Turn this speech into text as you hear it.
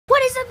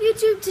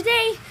YouTube?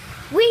 Today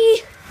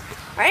we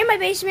are in my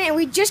basement and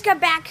we just got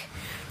back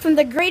from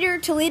the Greater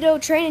Toledo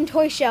Train and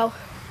Toy Show.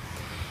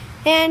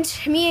 And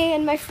me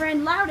and my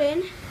friend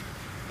Loudon,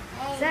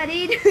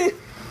 Zadid,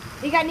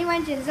 we got new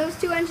engines. Those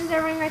two engines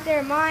are running right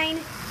there are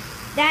mine.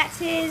 That's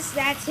his.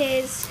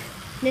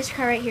 This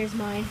car right here is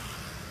mine.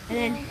 And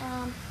then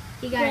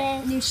he got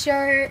a new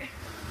shirt.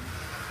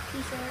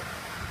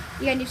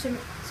 You got some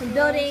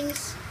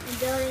buildings.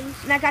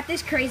 And I got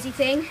this crazy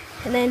thing.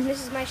 And then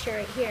this is my shirt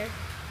right here.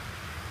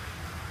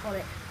 Hold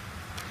it.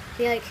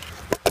 See, like.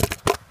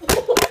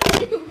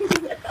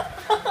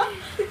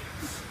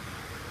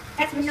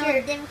 That's my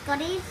shirt.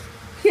 Difficulties?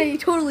 Yeah, you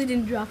totally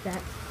didn't drop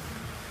that.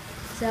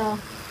 So,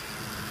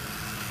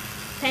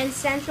 Penn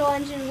Central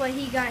engine, what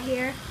he got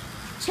here.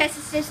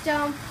 Chassis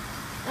system.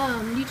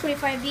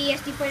 U25V,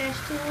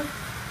 SD.2.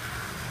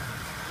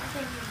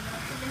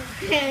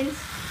 And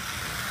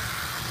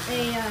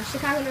a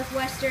Chicago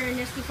Northwestern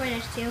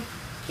SD.2.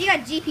 He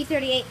got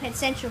GP38 Penn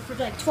Central for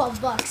like $12.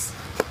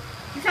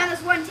 We found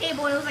this one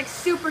table and it was like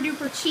super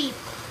duper cheap.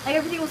 Like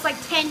everything was like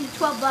 $10 to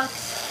 $12.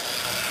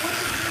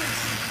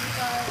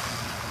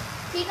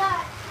 He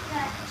got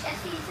the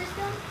chassis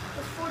system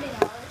was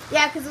 $40.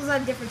 Yeah, because it was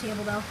on a different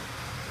table though.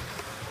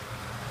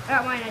 I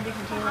got mine on a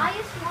different The table.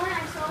 highest one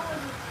I saw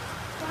was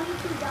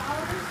 $22.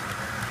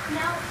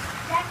 Now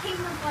that came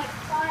with like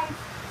 5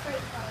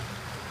 straight cars.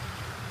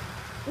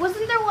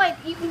 Wasn't there like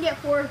you can get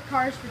 4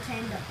 cars for $10?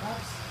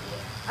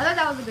 I thought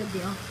that was a good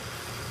deal.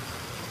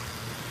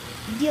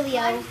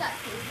 Dealio. I just got 2.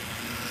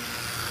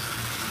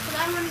 But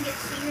I'm gonna get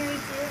scenery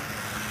too.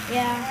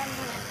 Yeah.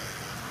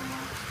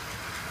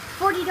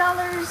 $40,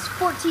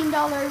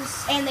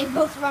 $14, and they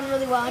both run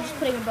really well. I'm just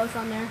putting them both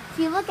on there. If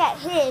you look at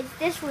his,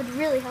 this would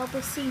really help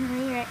with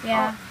scenery, right?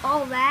 Yeah.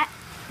 All that.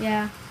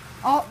 Yeah.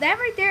 All that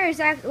right there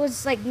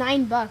was like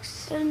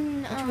 $9,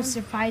 And, which was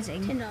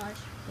surprising. $10.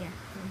 Yeah.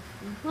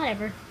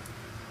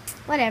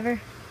 Whatever.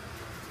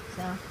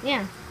 So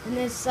yeah, and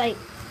this like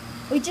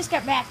we just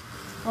got back.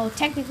 Well,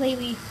 technically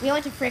we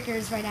went to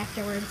Frickers right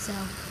afterwards. So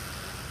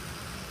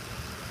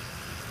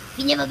if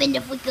you never been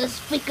to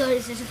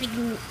Frickers is a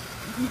freaking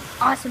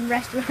awesome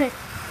restaurant.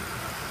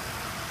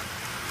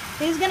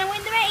 Who's gonna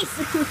win the race?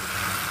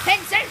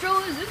 Penn Central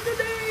is in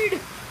the lead.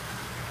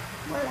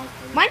 More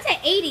likely. Mine's at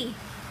 80.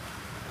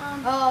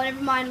 Oh,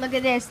 never mind. Look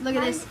at this. Look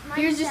at this.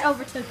 Yours just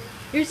overtook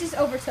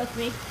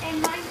me.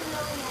 And mine's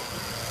another one.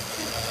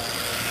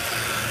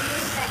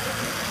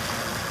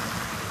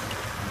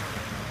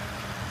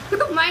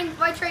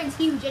 My train's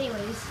huge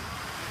anyways.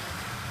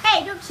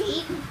 Hey, don't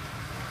cheat.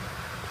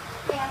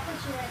 Yeah, I put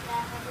you at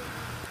that.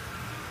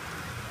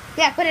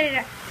 Yeah, put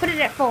it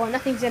at full.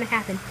 Nothing's gonna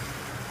happen.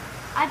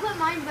 I put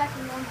mine back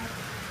in normal.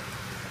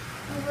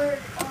 Over.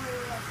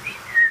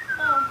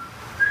 Oh.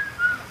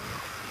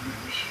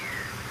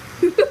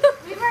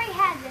 We've already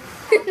had this.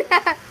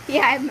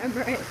 Yeah, I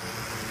remember it.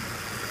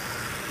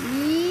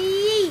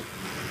 Yeet.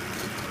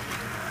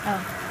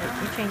 Oh,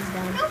 your train's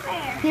done. No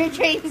fair. Your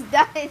train's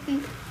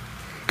done.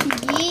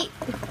 Yeet.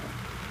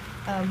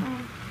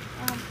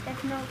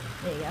 That's no.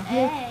 There you go.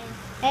 Hey.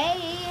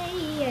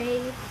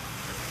 Hey.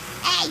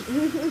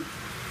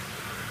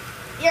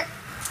 Here.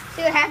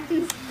 See what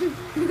happens.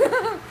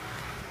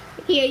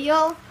 Here,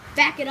 you'll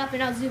back it up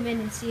and I'll zoom in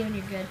and see when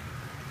you're good.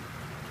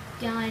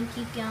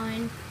 Keep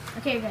going.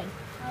 Okay, you're good.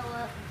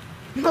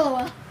 Oh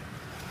well.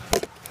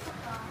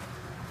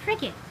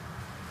 Frick it.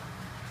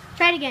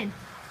 Try it again.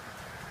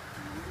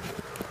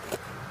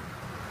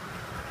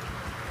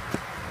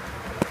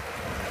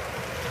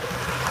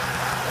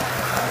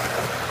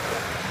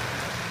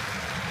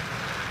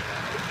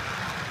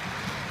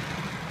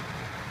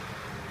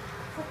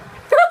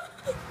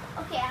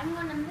 Okay, I'm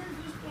gonna move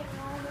these people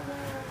all the way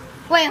over.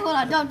 Wait, hold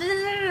on. No.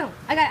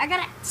 I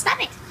gotta stop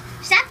it.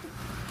 Stop.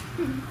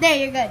 There,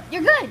 you're good.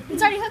 You're good.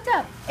 It's already hooked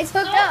up. It's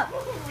hooked up.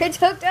 It's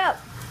hooked up.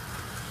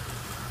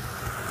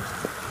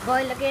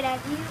 Boy, look at that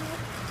view.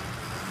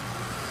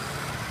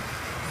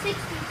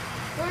 60.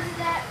 Where's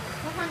it at?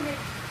 100.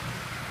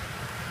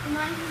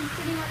 Mine can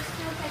pretty much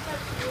still catch up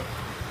to you.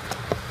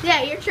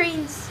 Yeah, your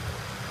train's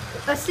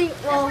a seat.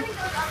 Well, That's when it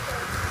goes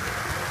upwards.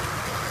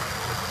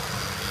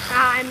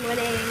 I'm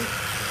winning.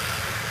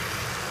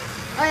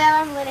 Oh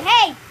yeah, I'm winning.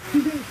 Hey,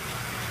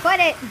 put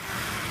it.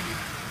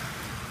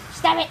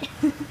 Stop it.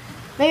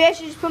 Maybe I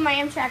should just put my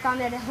Amtrak on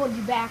there to hold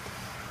you back.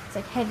 It's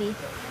like heavy.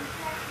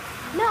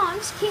 No, I'm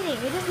just kidding.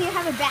 It doesn't even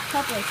have a back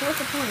coupler, so what's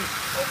the point?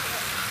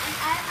 And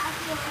I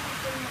feel like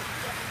it's doing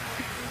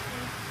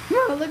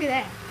it. No, look at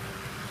that.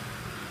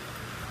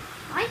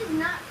 Mine is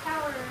not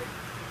powered.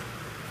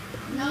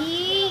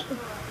 Yeet.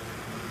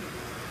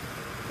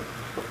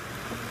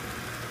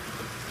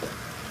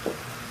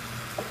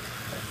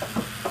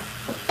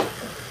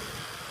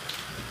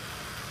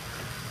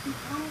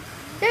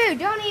 Dude,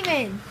 don't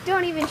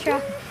even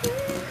try.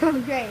 Oh,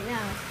 great, no.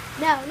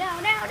 No.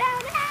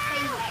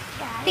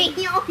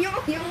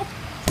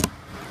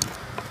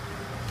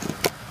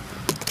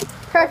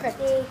 Perfect.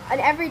 An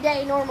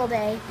everyday normal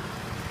day.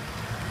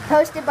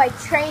 Hosted by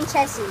Train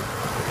Chessie.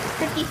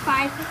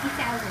 50,000.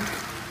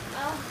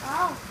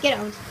 Oh. No. Get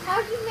owned.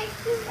 How'd you make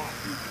do that?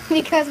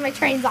 Because my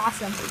train's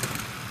awesome.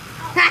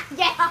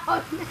 Get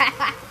out.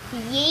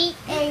 Yeet.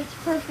 Hey, it's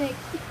perfect.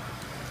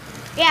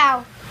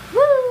 Yeah. Woo!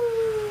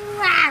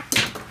 Ah.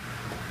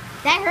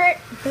 That hurt.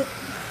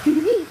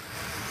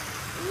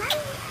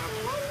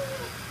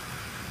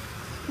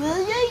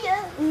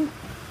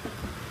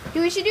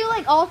 Dude, we should do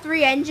like all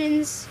 3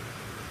 engines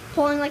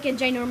pulling like a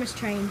ginormous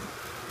train.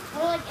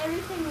 Or like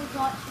everything we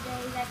got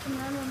today that can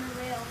run on the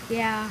rail.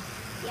 Yeah.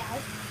 Yeah,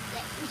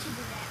 we should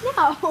do that.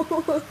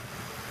 No.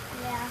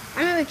 Yeah.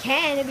 I mean, we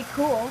can. It'd be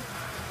cool.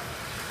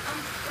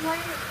 You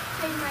want to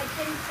say my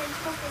 10 cents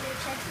for their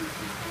checks and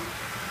system?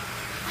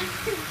 I'm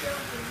just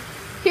joking.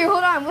 Here,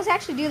 hold on. Let's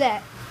actually do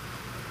that.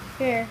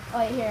 Here. Oh,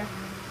 wait, here.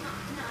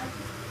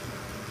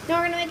 No,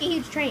 we're gonna make a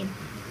huge train.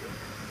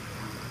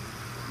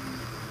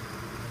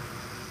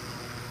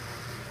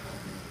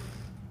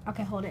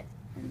 Okay, hold it.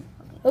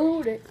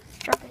 Hold it.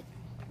 Drop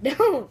it.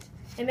 Don't.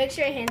 And make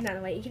sure your hand's not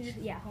away. You can just,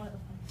 yeah, hold it.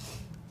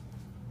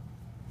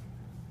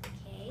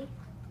 Okay.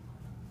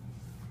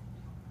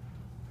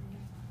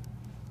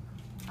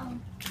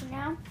 For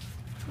now,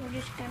 we're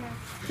just gonna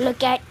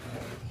look at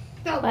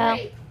Oh, well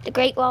great. the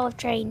Great Wall of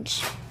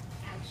Trains.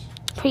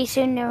 Ouch. Pretty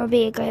soon there will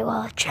be a Great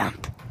Wall of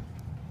Trump.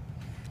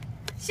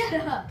 Shut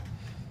up.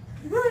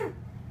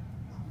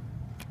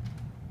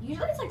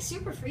 Usually it's like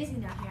super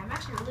freezing down here. I'm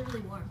actually really, really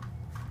warm.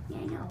 Yeah,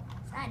 I know.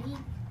 It's not heat.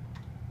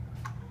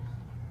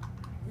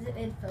 Is it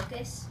in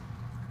focus?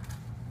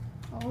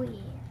 Oh yeah.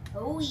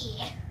 Oh,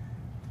 yeah.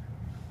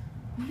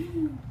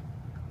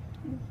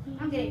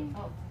 I'm getting,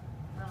 oh.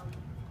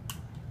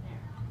 There.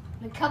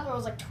 The cover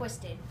was like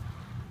twisted.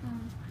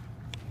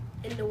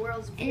 In the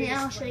world's And then weirdest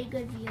I'll show way. you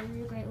good view of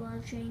the Great Wall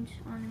of Trains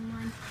on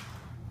mine.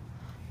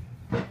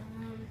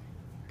 Um,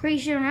 Pretty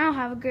soon I'll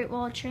have a Great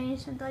Wall of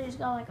Trains since I just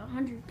got like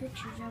 100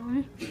 pictures of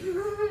them.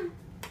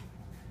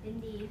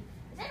 Indeed.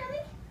 Is that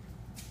really?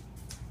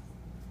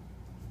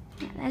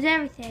 Yeah, that's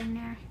everything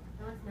there.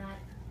 No, it's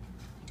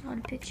not. All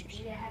the pictures.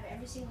 You gotta have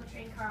every single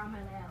train car on my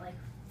layout, like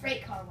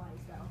freight car wise,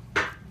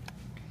 though.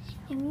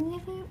 And we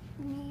never.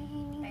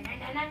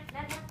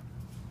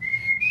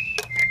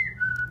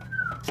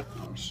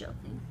 Oh,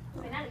 shopping.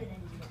 Wait, not a good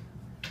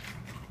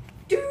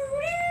idea.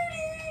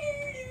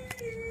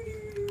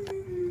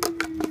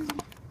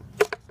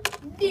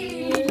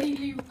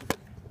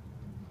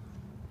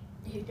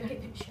 Dude, don't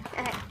even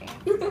try.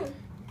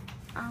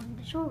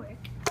 This will work.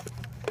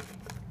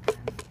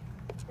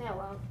 Yeah,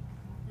 well.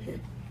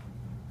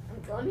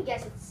 Let me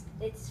guess,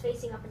 it's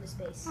facing up into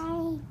space.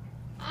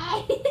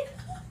 Hi.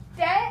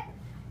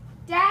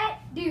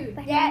 Dude,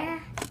 Banana.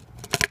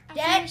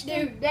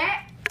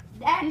 that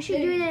You should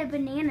do the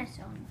banana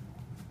song.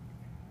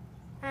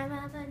 I'm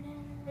a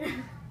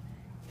banana.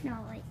 No,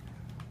 like.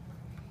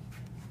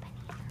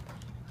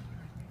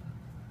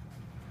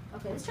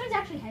 Okay, this train's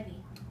actually heavy.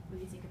 What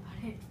do you think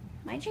about it?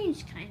 My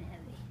train's kind of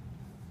heavy.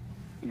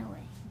 In a way.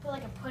 Put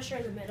like a pusher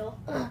in the middle.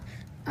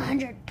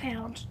 100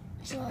 pounds.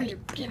 So I'm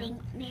getting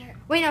near.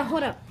 Wait, no,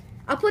 hold up.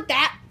 I'll put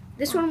that.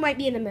 This one might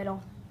be in the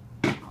middle.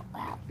 Oh,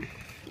 wow.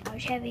 I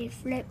was heavy to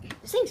flip.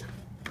 This thing's,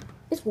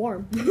 it's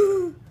warm.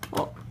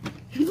 Oh.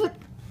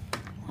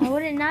 Why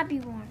would it not be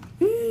warm?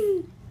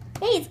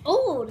 Hey, it's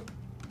old.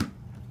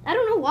 I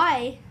don't know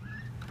why.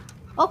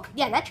 Oh,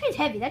 yeah, that train's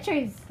heavy. That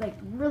train's like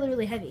really,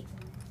 really heavy.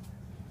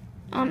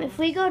 If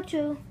we go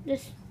to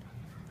this,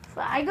 if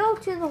I go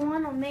to the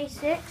one on May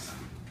 6th,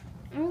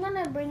 I'm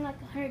gonna bring like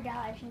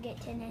 $100 and get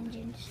 10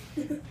 engines.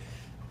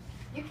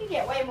 You can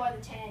get way more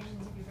than 10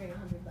 engines if you bring $100.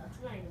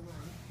 I'm not even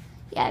lying.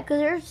 Yeah, cause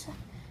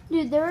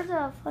there's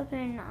a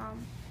flipping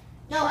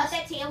No, at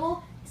that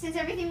table, since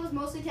everything was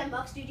mostly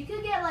 $10, dude, you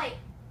could get like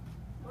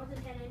more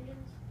than 10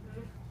 engines.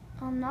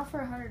 not for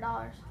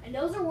 $100. And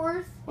those are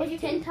worth. What's if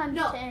you 10 can, times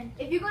no, 10?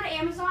 If you go to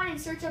Amazon and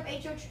search up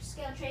HO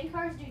scale train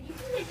cars, dude, you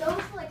can get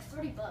those for like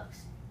 $30.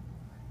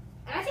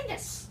 And I think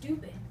that's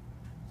stupid.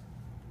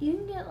 You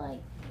can get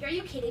like Are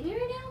you kidding me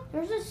right now?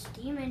 there's a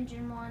steam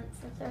engine one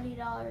for $30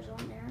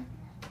 on there,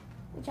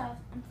 which I'm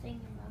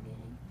thinking about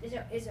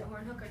getting. Is it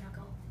horn hook or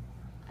knuckle?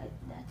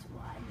 That's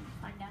why I need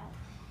to find out.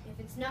 If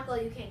it's knuckle,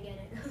 you can't get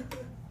it.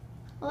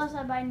 Unless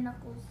I buy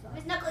knuckles. If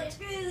it's knuckle, you're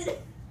screwed.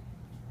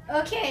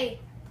 Okay.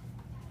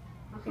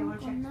 Okay, wanna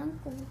check?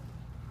 Knuckle.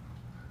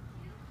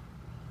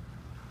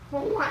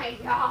 Oh my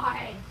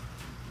god.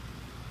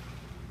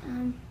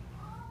 Um,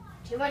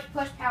 Too much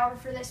push power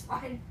for this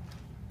one.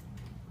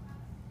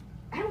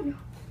 I don't know.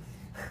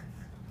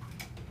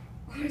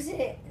 What is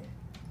it?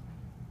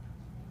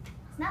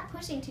 It's not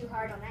pushing too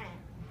hard on that.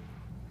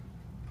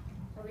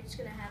 Are we just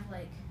gonna have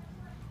like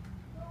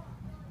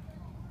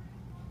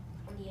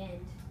on the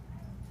end?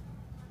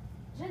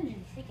 This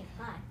engine's freaking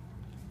hot.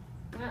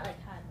 Not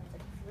like hot,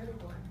 but it's like really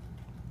warm.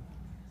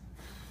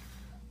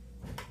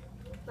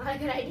 Not a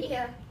good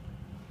idea.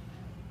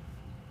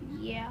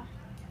 yeah.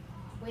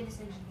 Weigh this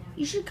engine down.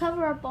 You should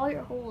cover up all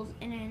your holes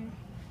and then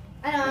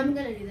I know, I'm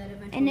gonna do that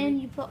eventually. and then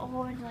you put a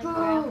whole bunch of like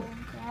gravel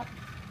and crap.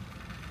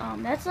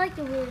 That's like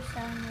the weirdest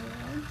sound in the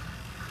world.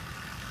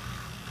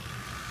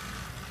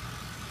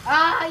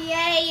 Ah,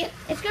 yay!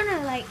 It's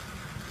gonna like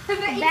The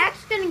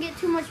back's gonna get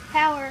too much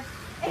power,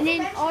 and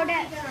then all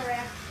that.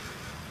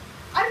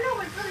 I don't know,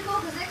 but it's really cool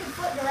because they can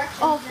flip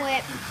directions. Oh,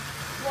 flip.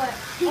 What?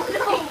 Oh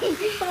no!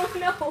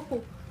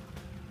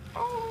 Oh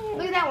no!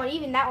 Look at that one.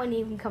 Even that one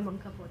didn't even come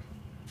uncoupled.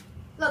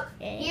 Look,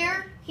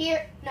 here,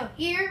 no,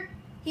 here,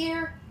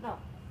 no.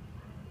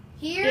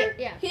 Here,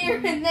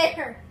 here, and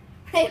there.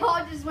 They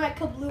all just went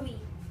kablooey.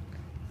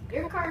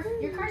 Your car's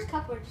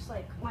coupler just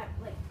like went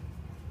like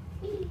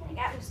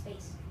out of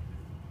space.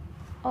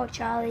 Oh,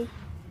 Charlie.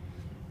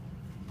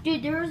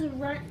 Dude, there was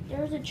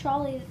a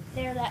trolley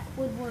there that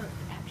would work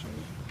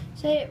actually.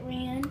 Say it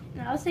ran,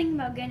 and I was thinking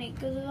about getting it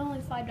because it was only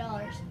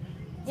 $5.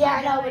 Yeah,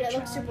 I know, but it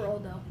looks super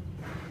old though.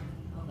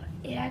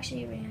 It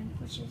actually ran,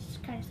 which is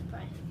kind of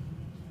surprising.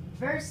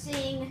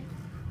 Versing.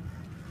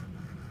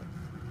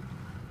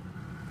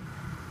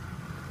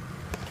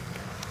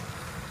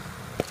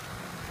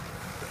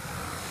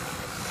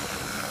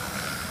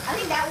 I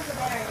think that was a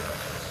better idea.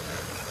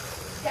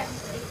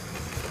 Definitely.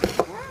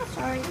 Oh,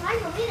 sorry. I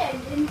delete it,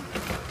 engine.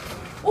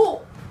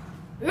 Oh!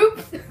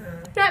 Oops!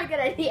 Not a good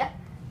idea.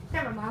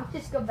 Never mind.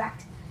 Just go back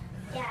to.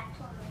 Yeah,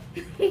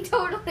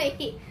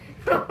 Totally.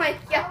 Oh my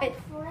god.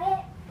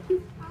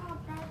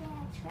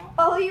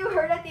 Oh, All you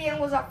heard at the end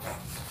was a.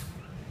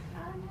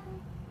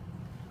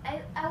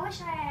 I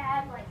wish I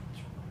had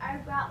I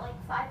brought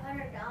like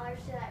 $500 to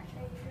that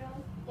trader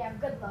job. Yeah,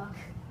 good luck.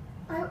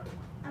 I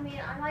mean,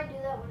 I might do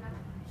that when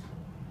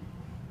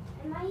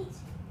I might.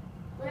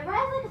 Whenever I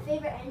have like a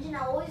favorite engine,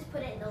 I'll always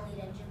put it in the lead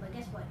engine. But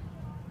guess what?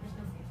 There's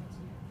no favorites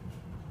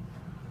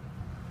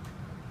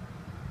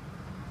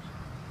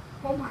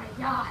here. Oh my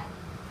god.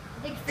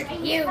 The thing's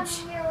freaking huge.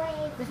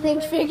 The The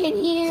thing's freaking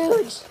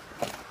huge.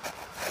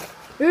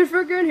 It's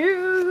freaking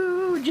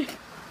huge.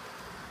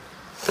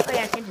 Oh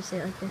yeah, I can't just say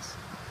it like this.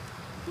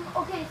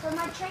 Okay, so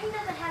my train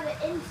doesn't have an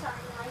inside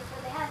light,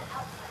 but they have an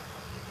outside light.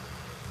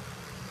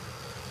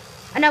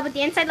 I know, but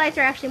the inside lights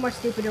are actually more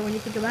stupider when you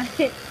think about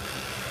it.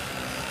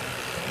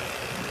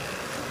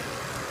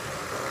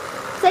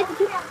 It's like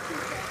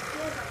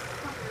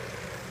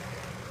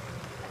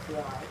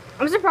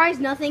I'm surprised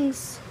nothing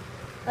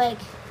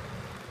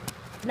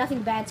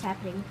bad's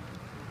happening.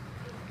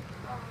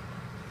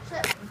 So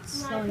my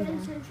slowing pin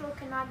down. central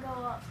cannot go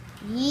up.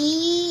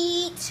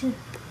 Yeet.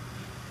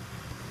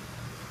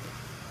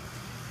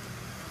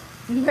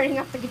 I'm burning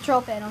up the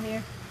control panel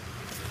here.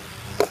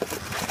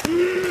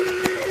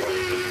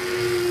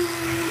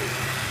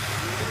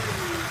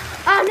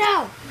 Oh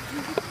no!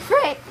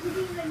 Frick!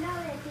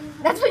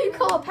 That's what you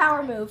call a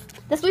power move.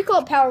 That's what you call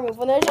a power move.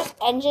 When there's just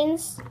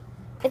engines,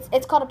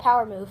 it's called a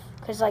power move.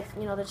 Because, like,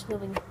 you know, they're just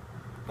moving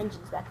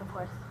engines back and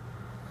forth.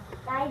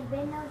 Guys,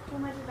 Ben knows too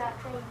much about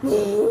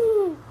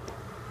trains.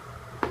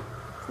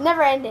 It's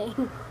never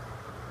ending.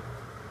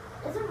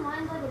 Isn't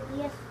mine like a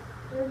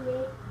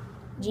DS-38?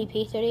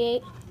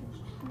 GP38.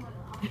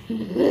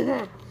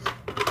 GP,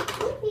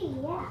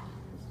 yeah.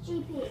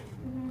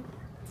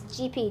 It's GP.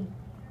 GP.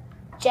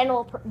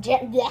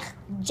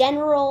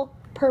 General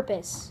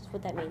purpose is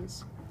what that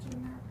means.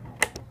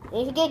 And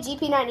if you get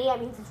GP90, that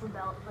means it's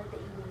rebuilt, like the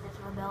E-Wings, it's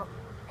rebuilt.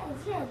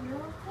 It's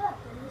general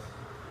purpose.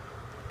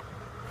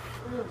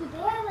 Dude, they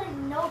have like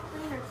no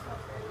cleaner stuff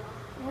there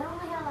though. They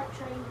only have like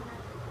trains and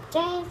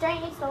everything.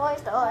 Trains,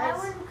 toys. I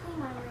wouldn't clean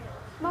my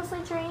rails.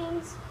 Mostly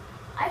trains.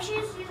 I should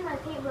just use my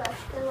paintbrush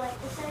because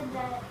like they said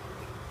that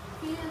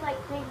if you use like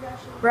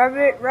paintbrushes.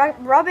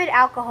 Rubbed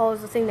alcohol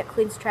is the thing that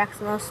cleans tracks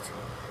the most.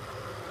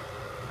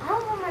 I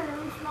don't want my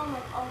room to smell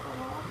like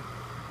alcohol.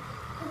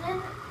 Because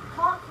then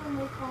cops when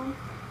they come,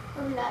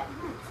 they'll be like,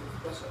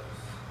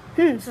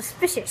 suspicious.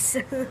 Suspicious.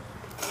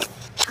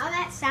 How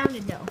that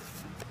sounded though.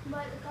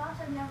 But the cops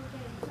have never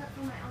came except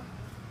for my uncle.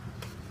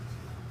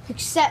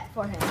 Except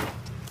for him.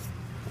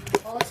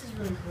 Oh, this is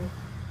really cool.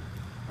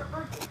 For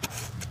birthday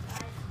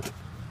guys.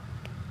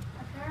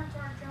 My parents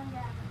are Joan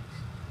Gavin's.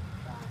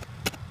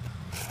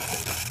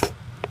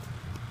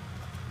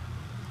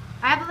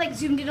 I have it like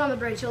zoomed in on the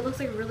bridge, so it looks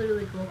like really,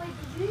 really cool. Wait,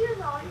 did you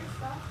use all your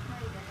stuff? No,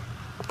 you didn't.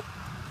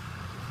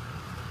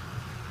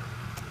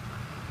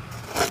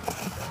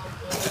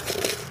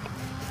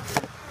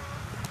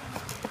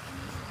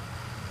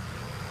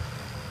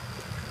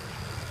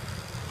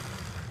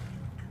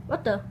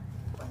 What the?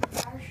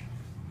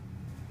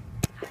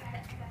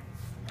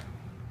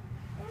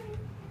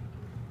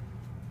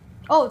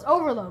 Oh, it's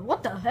overload.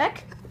 What the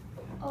heck?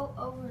 Oh,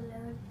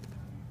 overload.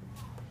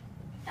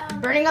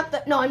 Burning up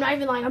the. No, I'm not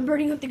even lying. I'm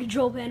burning up the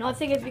control panel. I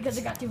think it's because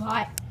it got too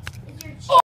hot.